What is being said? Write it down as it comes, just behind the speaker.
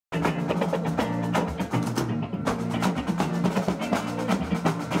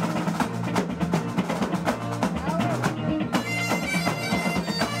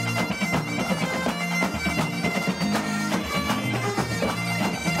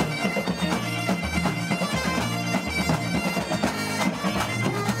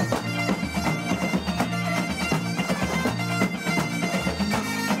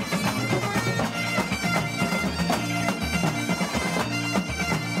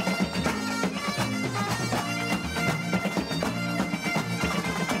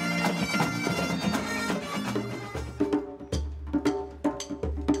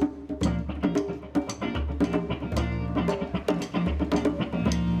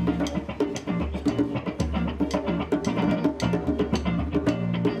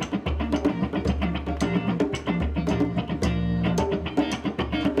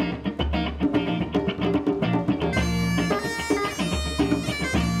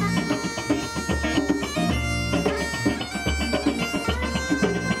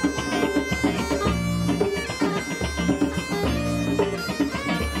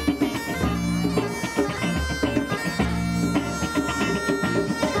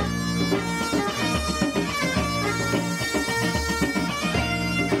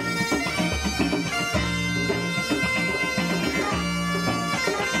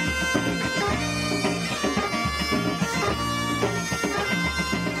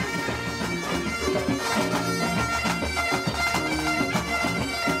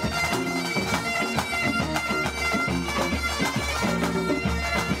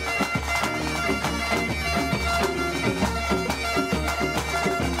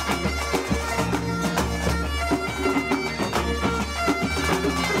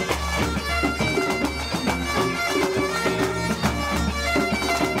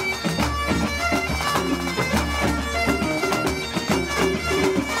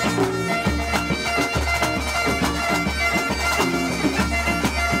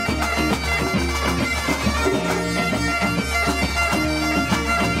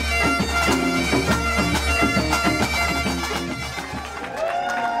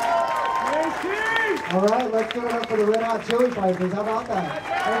All right, let's give it up for the Red Hot Chili Pipers. How about that?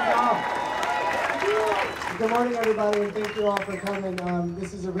 Great job. Good morning, everybody, and thank you all for coming.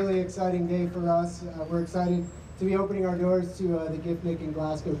 This is a really exciting day for us. We're excited to be opening our doors to the Giffnock and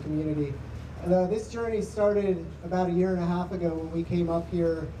Glasgow community. This journey started about a year and a half ago when we came up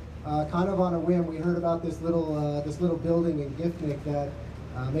here kind of on a whim. We heard about this little building in Giffnock that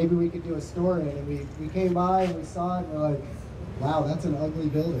maybe we could do a store in, and we came by and we saw it and we're like, wow, that's an ugly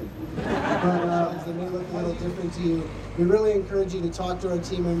building. But it may look a little different to you. We really encourage you to talk to our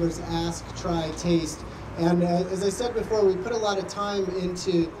team members, ask, try, taste. And as I said before, we put a lot of time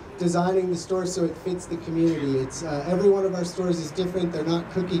into designing the store so it fits the community. It's every one of our stores is different. They're not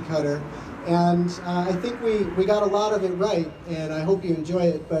cookie cutter. And I think we got a lot of it right, and I hope you enjoy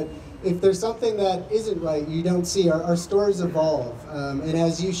it. But if there's something that isn't right, you don't see, our stores evolve. And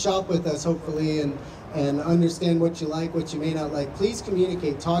as you shop with us, hopefully, and understand what you like, what you may not like, please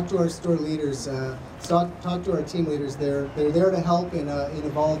communicate. Talk to our store leaders. Talk to our team leaders. They're there to help and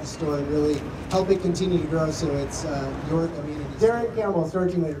evolve the store and really help it continue to grow so it's your community. Darren Campbell, store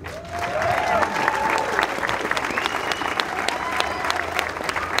team leader.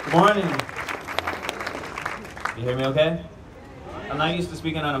 Good morning. You hear me okay? I'm not used to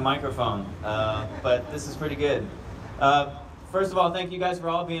speaking on a microphone, but this is pretty good. First of all, thank you guys for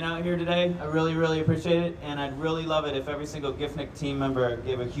all being out here today. I really, really appreciate it, and I'd really love it if every single Giffnock team member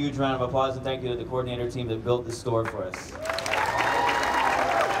gave a huge round of applause and thank you to the coordinator team that built this store for us.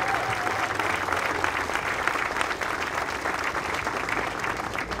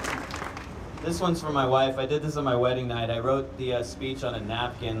 This one's for my wife. I did this on my wedding night. I wrote the speech on a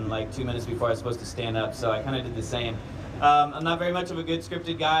napkin like 2 minutes before I was supposed to stand up, so I kind of did the same. I'm not very much of a good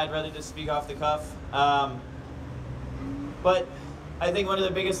scripted guy. I'd rather just speak off the cuff. But I think one of the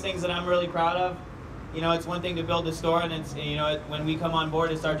biggest things that I'm really proud of, it's one thing to build a store, and it's, when we come on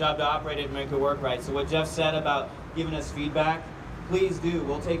board, it's our job to operate it and make it work right. So what Jeff said about giving us feedback, please do.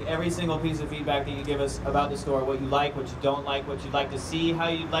 We'll take every single piece of feedback that you give us about the store, what you like, what you don't like, what you'd like to see, how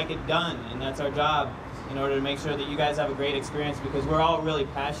you'd like it done, and that's our job in order to make sure that you guys have a great experience, because we're all really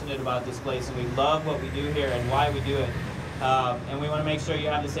passionate about this place and we love what we do here and why we do it. And we want to make sure you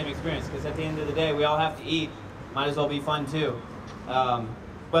have the same experience, because at the end of the day, we all have to eat. Might as well be fun too.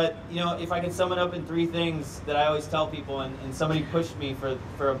 But if I could sum it up in 3 things that I always tell people, and somebody pushed me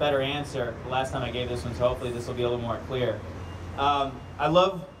for a better answer the last time I gave this one, so hopefully this will be a little more clear. I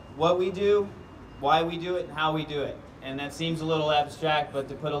love what we do, why we do it, and how we do it. And that seems a little abstract, but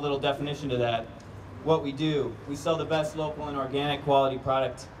to put a little definition to that, what we do, we sell the best local and organic quality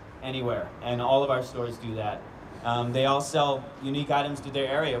product anywhere, and all of our stores do that. They all sell unique items to their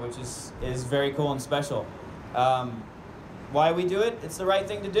area, which is very cool and special. Why we do it? It's the right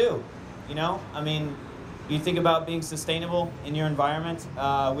thing to do. You think about being sustainable in your environment,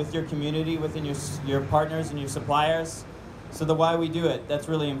 with your community, within your partners and your suppliers. So the why we do it, that's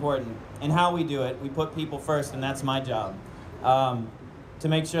really important. And how we do it, we put people first, and that's my job. To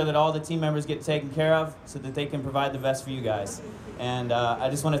make sure that all the team members get taken care of so that they can provide the best for you guys. And I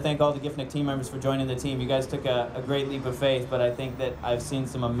just want to thank all the Giffnock team members for joining the team. You guys took a great leap of faith, but I think that I've seen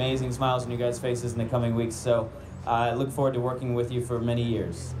some amazing smiles on you guys' faces in the coming weeks, so I look forward to working with you for many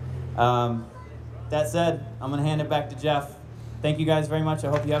years. That said, I'm going to hand it back to Jeff. Thank you guys very much. I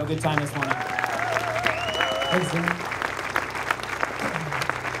hope you have a good time this morning. Thanks, Jim.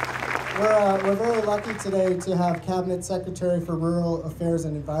 We're very lucky today to have Cabinet Secretary for Rural Affairs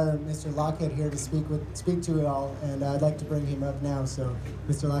and Environment, Mr. Lockhead, here to speak to it all, and I'd like to bring him up now. So,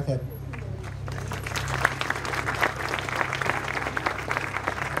 Mr. Lockhead.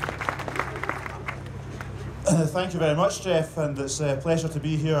 Thank you very much, Jeff, and it's a pleasure to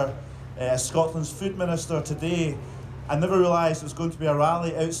be here as Scotland's Food Minister today. I never realised it was going to be a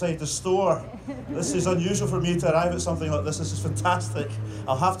rally outside the store. This is unusual for me to arrive at something like this. This is fantastic.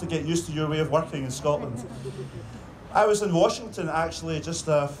 I'll have to get used to your way of working in Scotland. I was in Washington actually just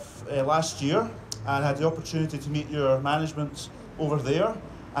last year and had the opportunity to meet your management over there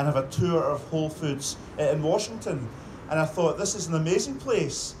and have a tour of Whole Foods in Washington. And I thought, this is an amazing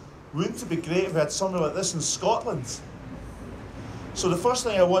place. Wouldn't it be great if we had somewhere like this in Scotland? So the first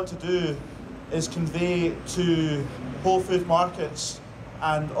thing I want to do is convey to Whole Food Markets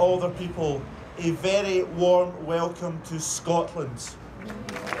and all their people a very warm welcome to Scotland.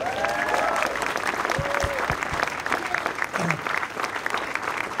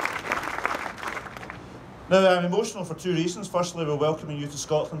 Now, I'm emotional for 2 reasons. Firstly, we're welcoming you to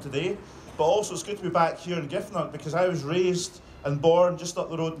Scotland today, but also it's good to be back here in Giffnock because I was raised and born just up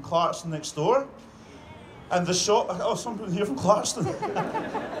the road in Clarkston next door. And the shop, oh, somebody here from Clarkston.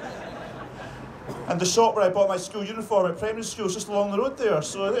 And the shop where I bought my school uniform at primary school is just along the road there.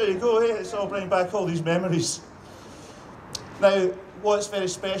 So there you go, hey, it's all bringing back all these memories. Now, what's very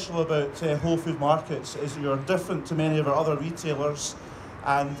special about Whole Food Markets is you're different to many of our other retailers,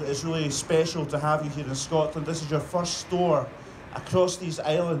 and it's really special to have you here in Scotland. This is your first store across these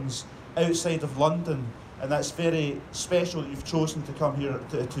islands outside of London, and that's very special that you've chosen to come here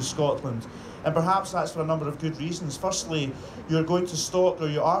to Scotland. And perhaps that's for a number of good reasons. Firstly, you're going to stock, or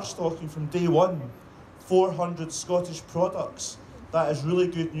you are stocking from day one, 400 Scottish products. That is really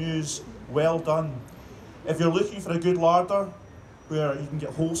good news. Well done. If you're looking for a good larder where you can get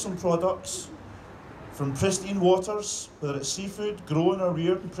wholesome products from pristine waters, whether it's seafood grown or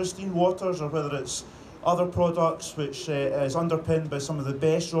reared in pristine waters, or whether it's other products which is underpinned by some of the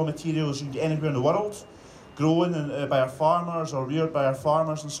best raw materials you can get anywhere in the world, grown by our farmers or reared by our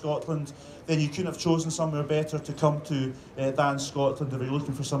farmers in Scotland, then you couldn't have chosen somewhere better to come to than Scotland if you're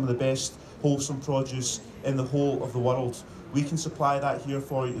looking for some of the best wholesome produce in the whole of the world. We can supply that here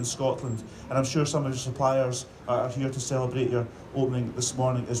for you in Scotland, and I'm sure some of your suppliers are here to celebrate your opening this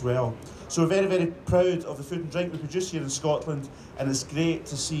morning as well. So we're very, very proud of the food and drink we produce here in Scotland, and it's great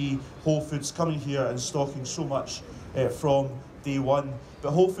to see Whole Foods coming here and stocking so much from day one.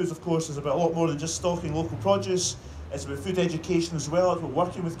 But Whole Foods, of course, is about a lot more than just stocking local produce. It's about food education as well. It's about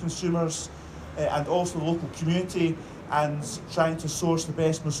working with consumers and also the local community, and trying to source the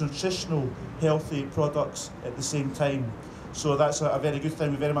best, most nutritional, healthy products at the same time. So that's a very good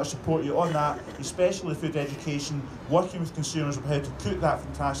thing. We very much support you on that, especially food education, working with consumers about how to cook that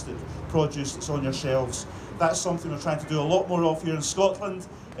fantastic produce that's on your shelves. That's something we're trying to do a lot more of here in Scotland.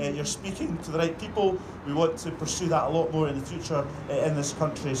 You're speaking to the right people. We want to pursue that a lot more in the future in this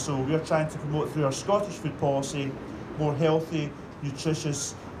country. So we're trying to promote through our Scottish food policy more healthy,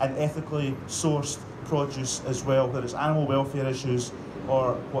 nutritious and ethically sourced produce as well, whether it's animal welfare issues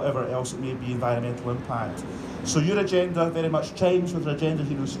or whatever else it may be, environmental impact. So your agenda very much chimes with our agenda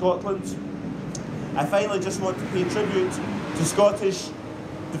here in Scotland. I finally just want to pay tribute to Scottish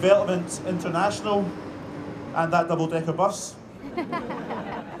Development International and that double-decker bus.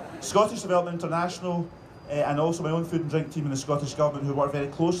 Scottish Development International and also my own food and drink team in the Scottish Government, who work very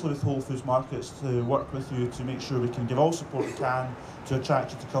closely with Whole Foods Markets to work with you to make sure we can give all support we can to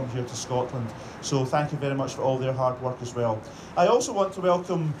attract you to come here to Scotland. So thank you very much for all their hard work as well. I also want to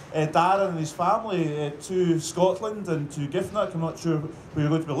welcome Darren and his family to Scotland and to Giffnock. I'm not sure where you're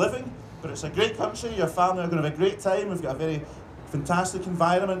going to be living, but it's a great country. Your family are going to have a great time. We've got a very fantastic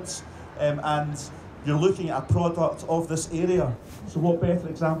environment, and you're looking at a product of this area. So what better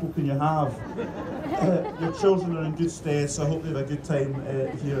example can you have? Your children are in good stead, so I hope they have a good time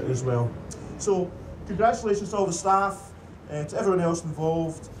here as well. So congratulations to all the staff, to everyone else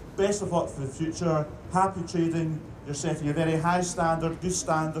involved. Best of luck for the future. Happy trading. You're setting a very high standard, good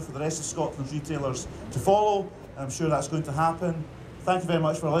standard for the rest of Scotland's retailers to follow. And I'm sure that's going to happen. Thank you very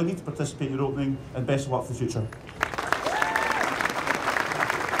much for allowing me to participate in your opening, and best of luck for the future.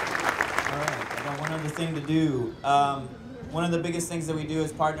 One other thing to do. One of the biggest things that we do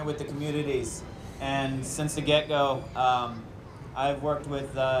is partner with the communities. And since the get-go, I've worked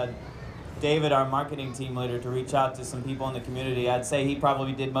with David, our marketing team leader, to reach out to some people in the community. I'd say he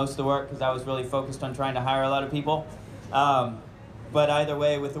probably did most of the work because I was really focused on trying to hire a lot of people. But either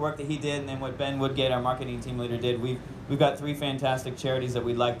way, with the work that he did and then what Ben Woodgate, our marketing team leader, did, we've got 3 fantastic charities that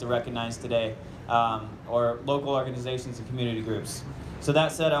we'd like to recognize today, or local organizations and community groups. So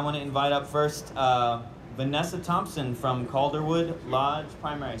that said, I want to invite up first Vanessa Thompson from Calderwood Lodge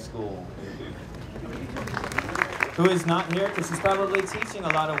Primary School, who is not here because she's probably teaching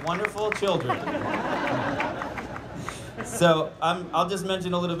a lot of wonderful children. So I'll just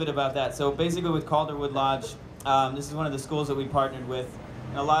mention a little bit about that. So basically with Calderwood Lodge, this is one of the schools that we partnered with.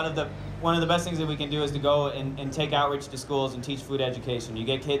 And one of the best things that we can do is to go and take outreach to schools and teach food education. You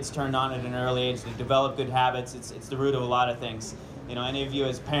get kids turned on at an early age to develop good habits. It's the root of a lot of things. You know, any of you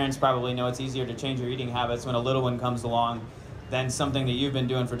as parents probably know it's easier to change your eating habits when a little one comes along than something that you've been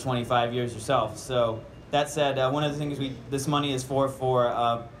doing for 25 years yourself. So that said, one of the things this money is for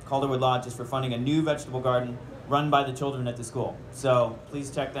Calderwood Lodge is for funding a new vegetable garden run by the children at the school. So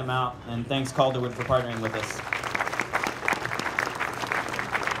please check them out, and thanks Calderwood for partnering with us.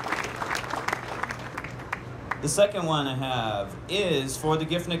 The second one I have is for the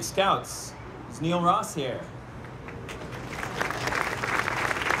Giffnock Scouts. Is Neil Ross here?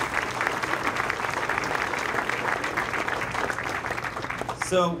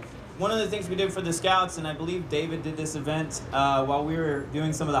 So one of the things we did for the Scouts, and I believe David did this event while we were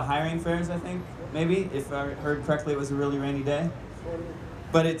doing some of the hiring fairs, I think, maybe, if I heard correctly, it was a really rainy day.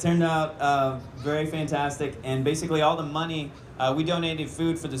 But it turned out very fantastic, and basically all the money we donated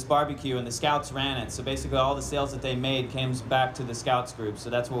food for this barbecue, and the Scouts ran it. So basically all the sales that they made came back to the Scouts group. So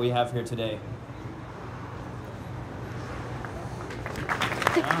that's what we have here today.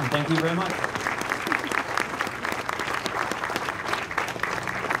 Thank you very much.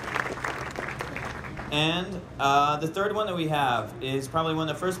 And the third one that we have is probably one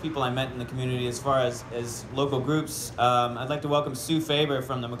of the first people I met in the community as far as local groups. I'd like to welcome Sue Faber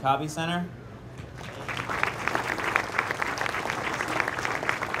from the Maccabi Center.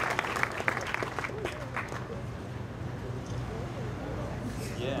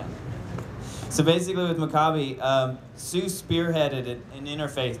 Yeah. So basically with Maccabi, Sue spearheaded an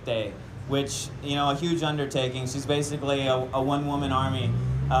interfaith day, which, you know, a huge undertaking. She's basically a one-woman army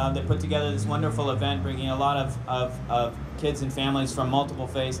that put together this wonderful event, bringing a lot of kids and families from multiple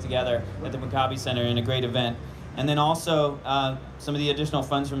faiths together at the Maccabi Center in a great event. And then also, some of the additional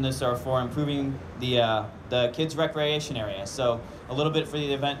funds from this are for improving the kids' recreation area. So a little bit for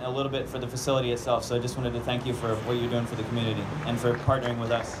the event and a little bit for the facility itself. So I just wanted to thank you for what you're doing for the community and for partnering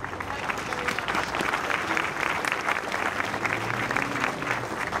with us.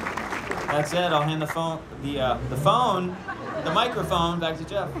 That's it. I'll hand the microphone back to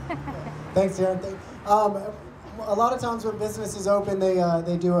Jeff. Thanks, Darren. A lot of times when businesses open,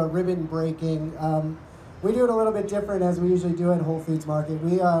 they do a ribbon breaking. We do it a little bit different as we usually do at Whole Foods Market.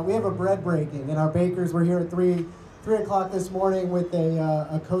 We have a bread breaking, and our bakers were here at 3 o'clock this morning with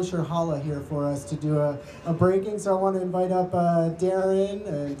a kosher challah here for us to do a breaking. So I want to invite up Darren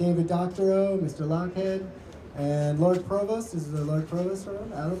and David Doctorow, Mr. Lockhead, and Lord Provost. Is the Lord Provost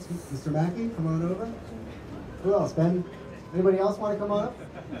around? Alex, Mr. Mackey, come on over. Who else, Ben? Anybody else want to come on up?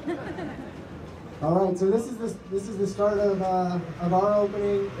 All right, so this is the start of our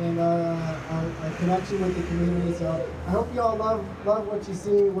opening and our connection with the community. So I hope you all love what you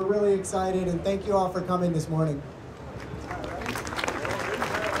see. We're really excited, and thank you all for coming this morning.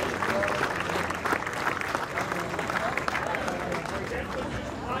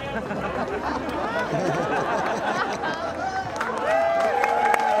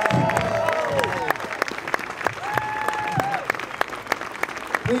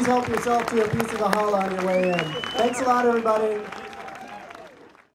 Please help yourself to a piece of the challah on your way in. Thanks a lot, everybody.